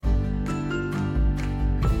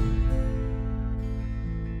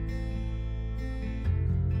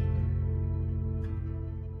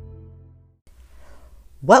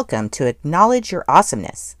Welcome to Acknowledge Your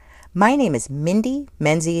Awesomeness. My name is Mindy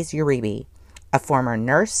Menzies Uribe, a former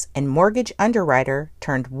nurse and mortgage underwriter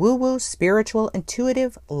turned woo-woo spiritual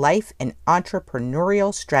intuitive life and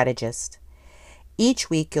entrepreneurial strategist. Each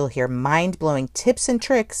week you'll hear mind-blowing tips and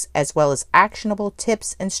tricks as well as actionable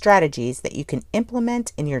tips and strategies that you can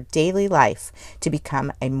implement in your daily life to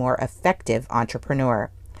become a more effective entrepreneur.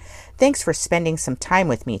 Thanks for spending some time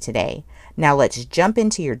with me today. Now let's jump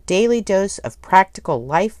into your daily dose of practical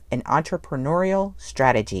life and entrepreneurial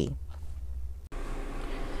strategy.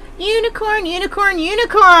 Unicorn, unicorn,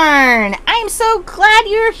 unicorn! I'm so glad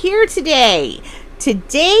you're here today.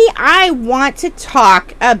 Today I want to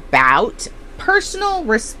talk about personal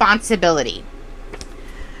responsibility.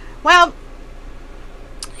 Well,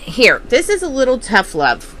 here, this is a little tough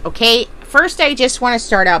love, okay? First, I just want to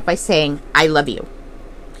start out by saying I love you.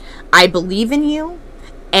 I believe in you,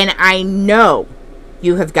 and I know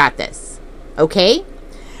you have got this, okay?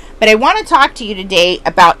 But I want to talk to you today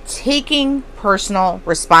about taking personal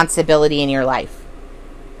responsibility in your life.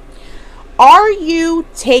 Are you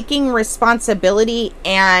taking responsibility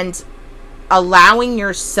and allowing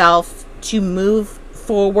yourself to move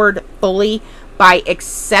forward fully by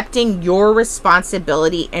accepting your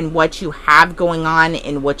responsibility and what you have going on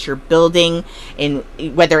and what you're building, in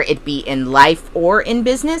whether it be in life or in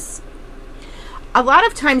business? A lot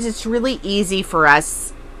of times it's really easy for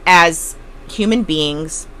us as human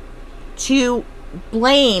beings to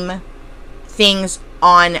blame things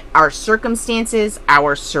on our circumstances,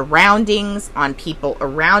 our surroundings, on people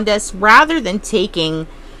around us, rather than taking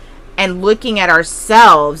and looking at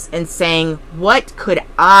ourselves and saying, what could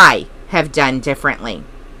I have done differently,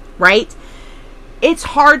 right? It's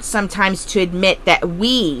hard sometimes to admit that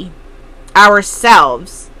we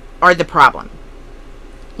ourselves are the problem.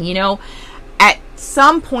 You know, at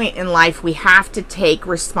some point in life, we have to take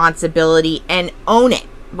responsibility and own it,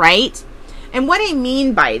 right? And what I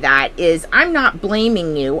mean by that is I'm not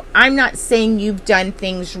blaming you. I'm not saying you've done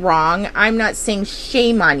things wrong. I'm not saying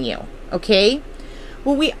shame on you, okay?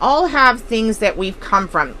 Well, we all have things that we've come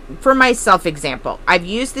from. For myself, example, I've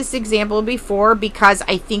used this example before because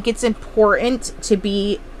I think it's important to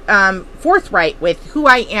be forthright with who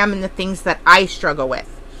I am and the things that I struggle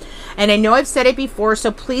with. And I know I've said it before,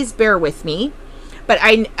 so please bear with me. But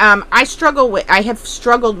I have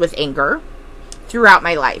struggled with anger throughout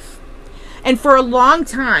my life. And for a long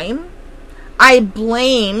time, I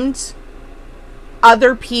blamed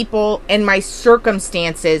other people and my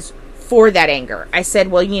circumstances for that anger. I said,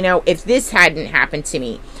 well, you know, if this hadn't happened to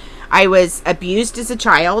me, I was abused as a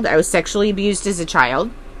child. I was sexually abused as a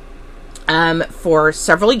child for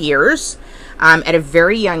several years at a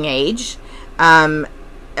very young age. At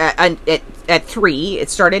 3, it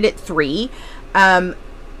started at 3.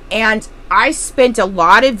 And I spent a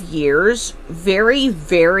lot of years very,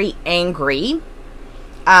 very angry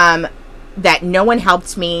that no one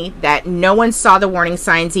helped me, that no one saw the warning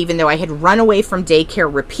signs, even though I had run away from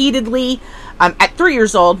daycare repeatedly. At 3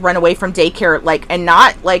 years old, run away from daycare, and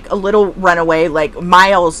not like a little runaway, like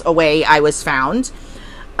miles away I was found.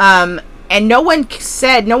 And no one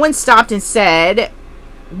stopped and said,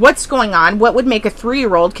 what's going on? What would make a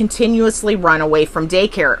 3-year-old continuously run away from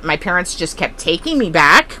daycare? My parents just kept taking me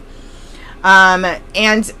back.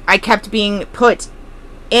 And I kept being put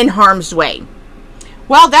in harm's way.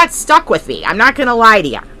 Well, that stuck with me. I'm not going to lie to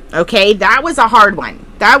you. Okay. That was a hard one.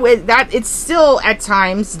 It's still at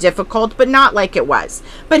times difficult, but not like it was.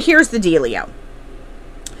 But here's the dealio.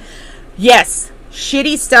 Yes,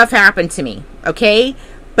 shitty stuff happened to me. Okay.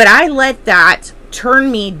 But I let that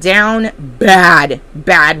turn me down bad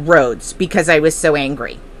roads because I was so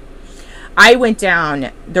angry. I went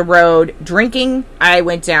down the road drinking. I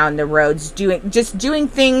went down the roads doing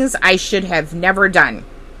things I should have never done.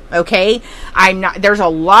 Okay? There's a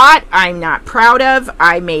lot I'm not proud of.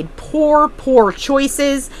 I made poor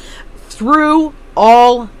choices through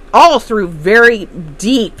all through very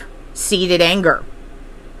deep seated anger.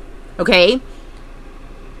 Okay?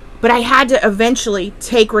 But I had to eventually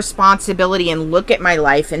take responsibility and look at my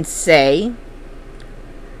life and say,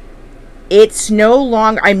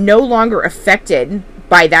 I'm no longer affected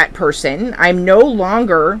by that person. I'm no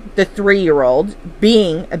longer the 3-year-old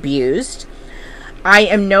being abused. I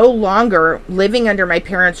am no longer living under my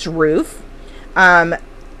parents' roof.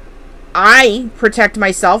 I protect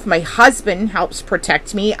myself. My husband helps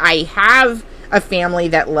protect me. I have a family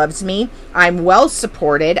that loves me. I'm well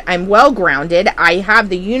supported. I'm well grounded. I have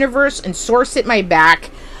the universe and source at my back.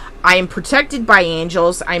 I am protected by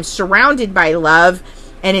angels. I'm surrounded by love.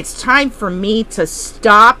 And it's time for me to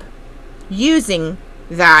stop using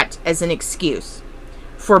that as an excuse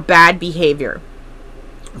for bad behavior,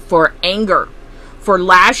 for anger, for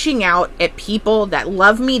lashing out at people that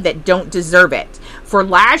love me that don't deserve it, for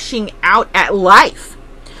lashing out at life,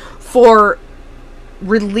 for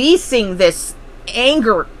releasing this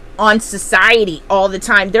anger on society all the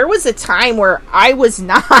time. There was a time where I was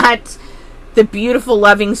not the beautiful,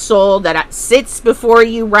 loving soul that sits before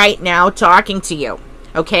you right now talking to you,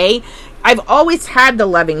 okay? I've always had the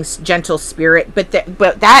loving, gentle spirit, but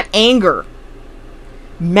that anger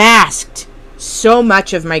masked so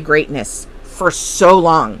much of my greatness for so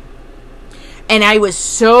long. And I was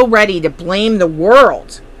so ready to blame the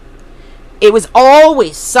world. It was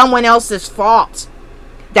always someone else's fault.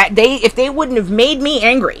 That if they wouldn't have made me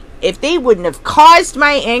angry, if they wouldn't have caused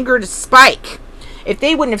my anger to spike, if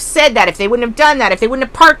they wouldn't have said that, if they wouldn't have done that, if they wouldn't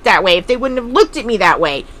have parked that way, if they wouldn't have looked at me that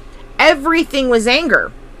way, everything was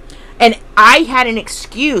anger. And I had an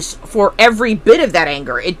excuse for every bit of that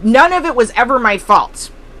anger. None of it was ever my fault,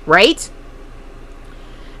 right?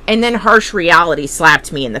 And then harsh reality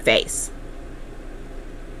slapped me in the face.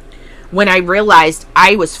 When I realized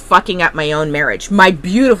I was fucking up my own marriage, my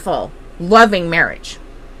beautiful, loving marriage.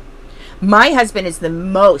 My husband is the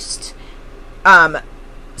most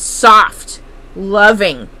soft,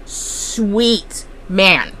 loving, sweet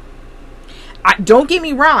man. Don't get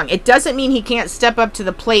me wrong. It doesn't mean he can't step up to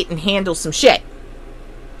the plate and handle some shit.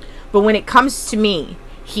 But when it comes to me,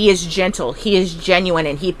 he is gentle, he is genuine,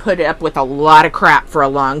 and he put up with a lot of crap for a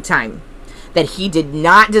long time that he did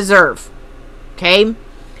not deserve. Okay?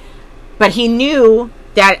 But he knew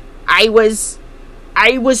that I was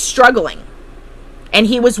struggling. And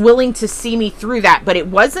he was willing to see me through that. But it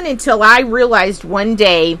wasn't until I realized one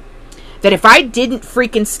day that if I didn't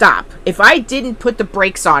freaking stop, if I didn't put the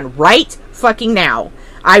brakes on right fucking now,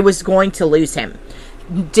 I was going to lose him.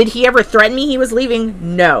 Did he ever threaten me he was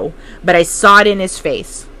leaving? No. But I saw it in his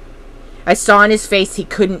face. I saw in his face he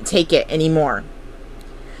couldn't take it anymore.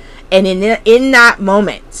 And in that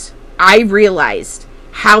moment, I realized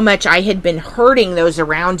how much I had been hurting those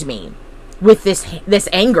around me with this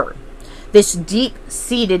anger. This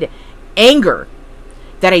deep-seated anger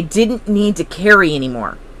that I didn't need to carry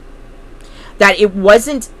anymore. That it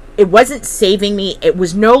wasn't saving me. It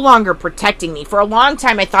was no longer protecting me. For a long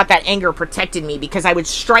time, I thought that anger protected me because I would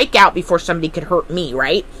strike out before somebody could hurt me,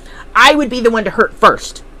 right? I would be the one to hurt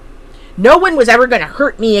first. No one was ever going to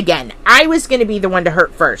hurt me again. I was going to be the one to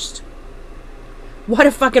hurt first. What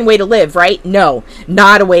a fucking way to live, right? No,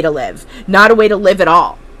 not a way to live. Not a way to live at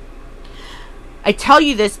all. I tell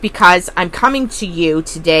you this because I'm coming to you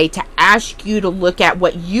today to ask you to look at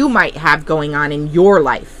what you might have going on in your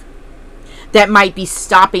life that might be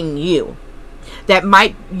stopping you,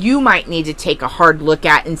 you might need to take a hard look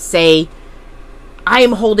at and say, I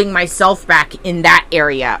am holding myself back in that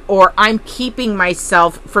area, or I'm keeping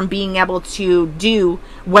myself from being able to do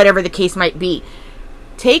whatever the case might be.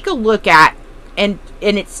 Take a look at, and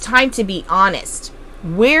it's time to be honest.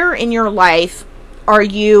 Where in your life are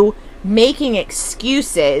you making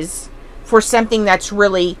excuses for something that's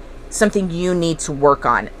really something you need to work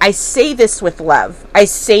on? I say this with love. I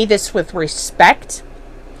say this with respect.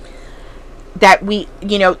 That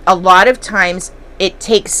a lot of times it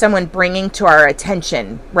takes someone bringing to our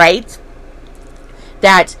attention, right?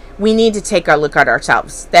 That we need to take a look at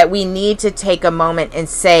ourselves. That we need to take a moment and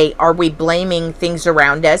say, are we blaming things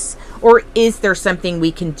around us? Or is there something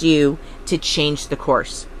we can do to change the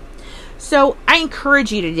course? So I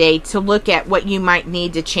encourage you today to look at what you might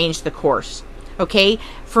need to change the course. Okay?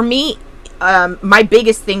 For me, my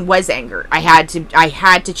biggest thing was anger. I had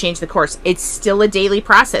to change the course. It's still a daily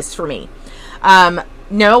process for me.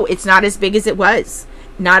 No, it's not as big as it was.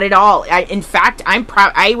 Not at all. In fact, I'm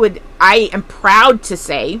proud. I am proud to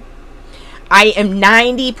say I am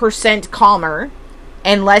 90% calmer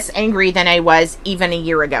and less angry than I was even a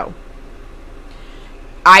year ago.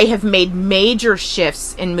 I have made major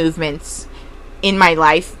shifts and movements in my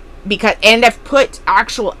life and I've put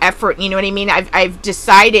actual effort. You know what I mean? I've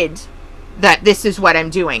decided that this is what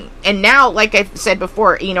I'm doing. And now, like I said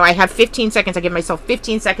before, I have 15 seconds. I give myself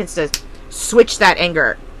 15 seconds to switch that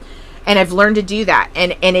anger. And I've learned to do that.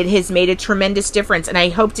 And it has made a tremendous difference. And I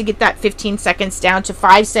hope to get that 15 seconds down to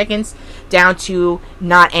 5 seconds, down to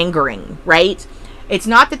not angering, right? It's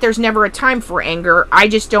not that there's never a time for anger. I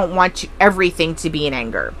just don't want everything to be in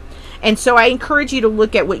anger. And so I encourage you to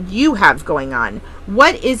look at what you have going on.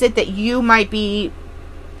 What is it that you might be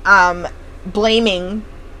blaming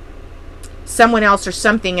someone else or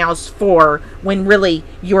something else for when really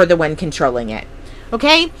you're the one controlling it?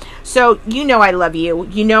 Okay? So, I love you.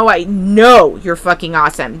 I know you're fucking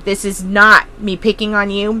awesome. This is not me picking on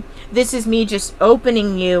you. This is me just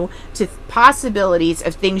opening you to possibilities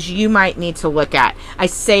of things you might need to look at. I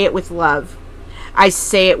say it with love. I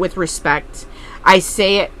say it with respect. I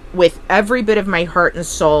say it with every bit of my heart and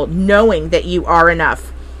soul, knowing that you are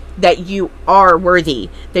enough, that you are worthy,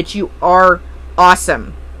 that you are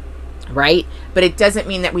awesome, right? But it doesn't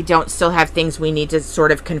mean that we don't still have things we need to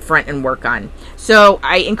sort of confront and work on. So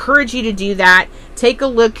I encourage you to do that. Take a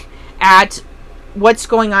look at what's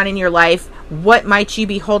going on in your life. What might you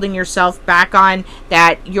be holding yourself back on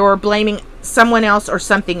that you're blaming someone else or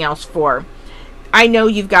something else for? I know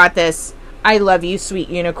you've got this. I love you, sweet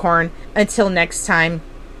unicorn. Until next time,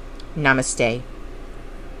 namaste.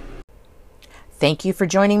 Thank you for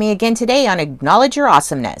joining me again today on Acknowledge Your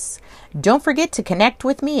Awesomeness. Don't forget to connect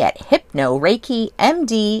with me at Hypno Reiki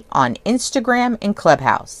MD on Instagram and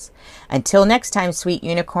Clubhouse. Until next time, sweet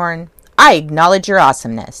unicorn, I acknowledge your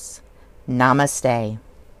awesomeness. Namaste.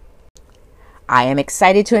 I am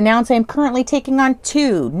excited to announce I am currently taking on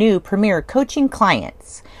 2 new Premier Coaching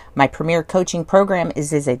clients. My Premier Coaching program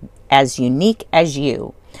is as unique as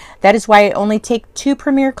you. That is why I only take 2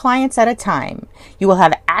 Premier clients at a time. You will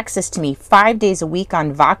have access to me 5 days a week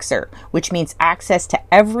on Voxer, which means access to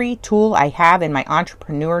every tool I have in my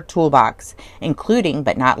entrepreneur toolbox, including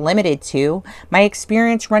but not limited to my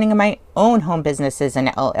experience running my own home businesses and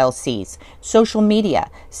LLCs, social media,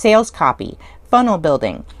 sales copy, funnel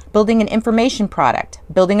building, building an information product,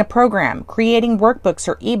 building a program, creating workbooks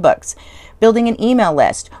or ebooks, building an email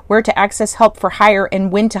list, where to access help for hire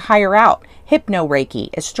and when to hire out, Hypno Reiki,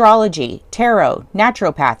 astrology, tarot,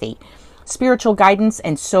 naturopathy, spiritual guidance,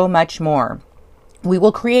 and so much more. We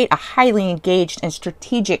will create a highly engaged and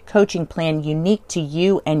strategic coaching plan unique to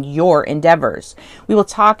you and your endeavors. We will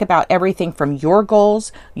talk about everything from your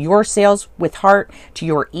goals, your sales with heart, to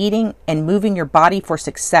your eating and moving your body for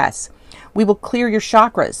success. We will clear your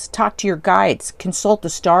chakras, talk to your guides, consult the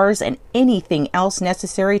stars, and anything else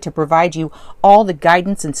necessary to provide you all the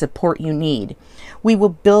guidance and support you need. We will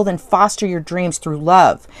build and foster your dreams through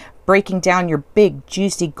love, breaking down your big,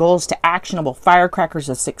 juicy goals to actionable firecrackers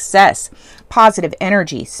of success, positive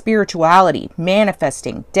energy, spirituality,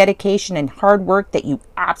 manifesting, dedication, and hard work that you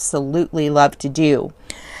absolutely love to do.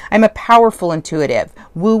 I'm a powerful intuitive,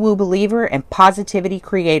 woo-woo believer, and positivity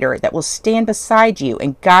creator that will stand beside you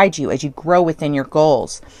and guide you as you grow within your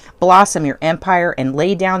goals, blossom your empire, and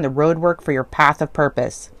lay down the roadwork for your path of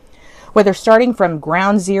purpose. Whether starting from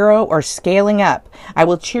ground zero or scaling up, I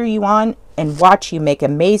will cheer you on and watch you make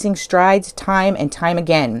amazing strides time and time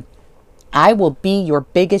again. I will be your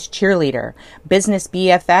biggest cheerleader, business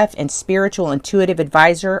BFF, and spiritual intuitive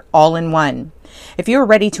advisor all in one. If you're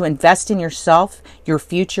ready to invest in yourself, your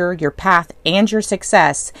future, your path, and your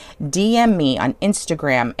success, DM me on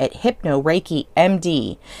Instagram at Hypno Reiki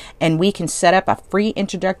MD, and we can set up a free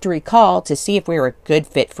introductory call to see if we're a good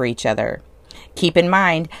fit for each other. Keep in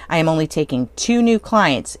mind, I am only taking 2 new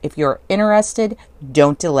clients. If you're interested,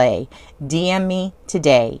 don't delay. DM me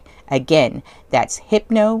today. Again, that's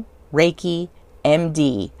Hypno Reiki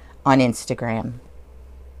MD on Instagram.